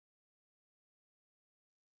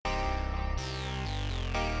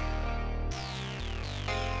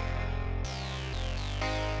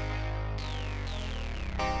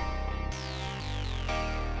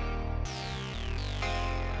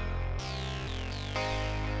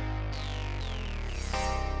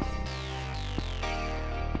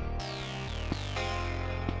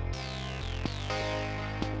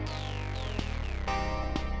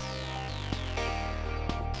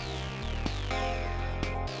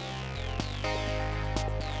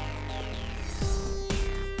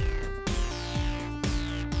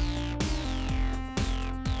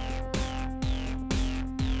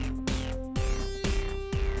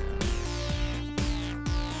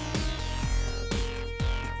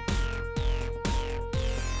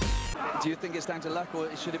Do you think it's down to luck,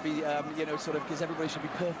 or should it be, you know, sort of, because everybody should be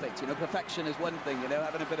perfect? You know, perfection is one thing, you know,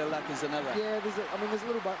 having a bit of luck is another. Yeah, there's a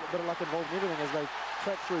little bit of luck involved in everything as they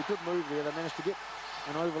track through. Good move there. They managed to get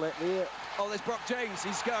an overlap there. Oh, there's Brock James.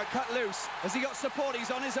 He's cut loose. Has he got support?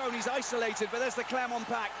 He's on his own. He's isolated, but there's the Clermont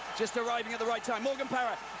pack just arriving at the right time. Morgan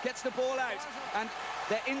Parra gets the ball out, and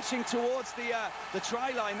they're inching towards the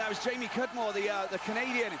try line. That was Jamie Cudmore, the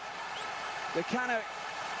Canadian, the Canada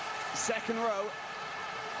second row.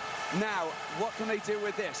 Now, what can they do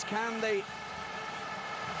with this? Can they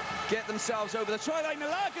get themselves over the try line?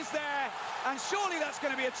 Milaga's there, and surely that's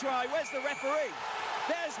going to be a try. Where's the referee?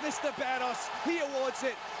 There's Mr. Berros. He awards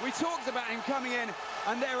it. We talked about him coming in,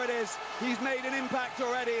 and there it is. He's made an impact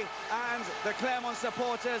already, and the Clermont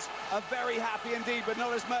supporters are very happy indeed, but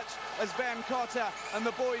not as much as Ben Cotter and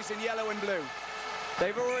the boys in yellow and blue.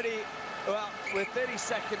 They've already, well, we're 30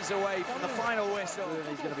 seconds away from the final whistle.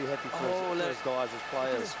 He's going to be happy for his guys, his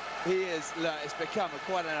players. He is. Look, it's become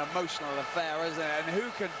quite an emotional affair, isn't it? And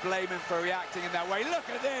who can blame him for reacting in that way? Look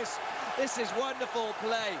at this. This is wonderful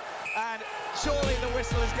play. And surely the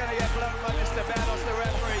whistle is going to get blown by Mr. Berros, the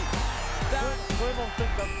referee. Clermont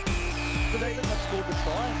think do they think they've scored the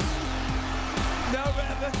try? No,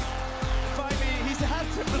 but finally he's had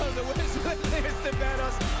to blow the whistle, Mr.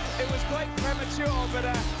 Berros. It was quite premature, but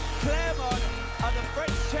Clermont are the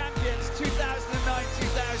French champions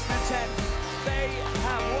 2009-2010. They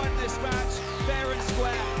have won this match fair and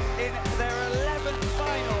square in their 11th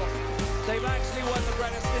final. They've actually won the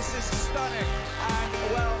Brennus. This is stunning, and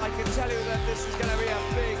well, I can tell you that this is going to be a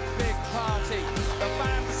big, big party. The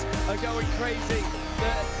fans are going crazy.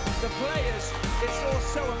 The players, it's all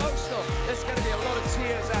so emotional. There's going to be a lot of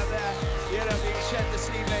tears out there, you know, being shed this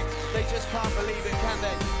evening. They just can't believe it, can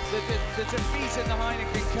they? The defeat in the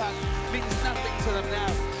Heineken Cup means nothing to them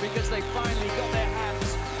now, because they finally got their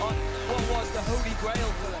hands on what was the holy grail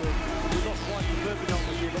for them. We're not quite the Perpignan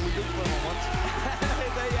this year, but we did play on once.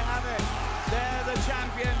 There you have it. They're the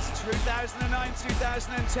champions,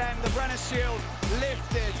 2009-2010. The Brennus Shield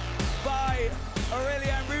lifted by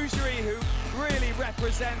Aurélien Rougerie, who really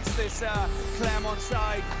represents this Clermont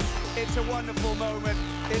side. It's a wonderful moment.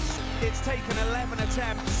 It's taken 11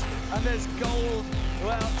 attempts, and there's gold,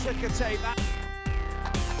 well, ticker tape.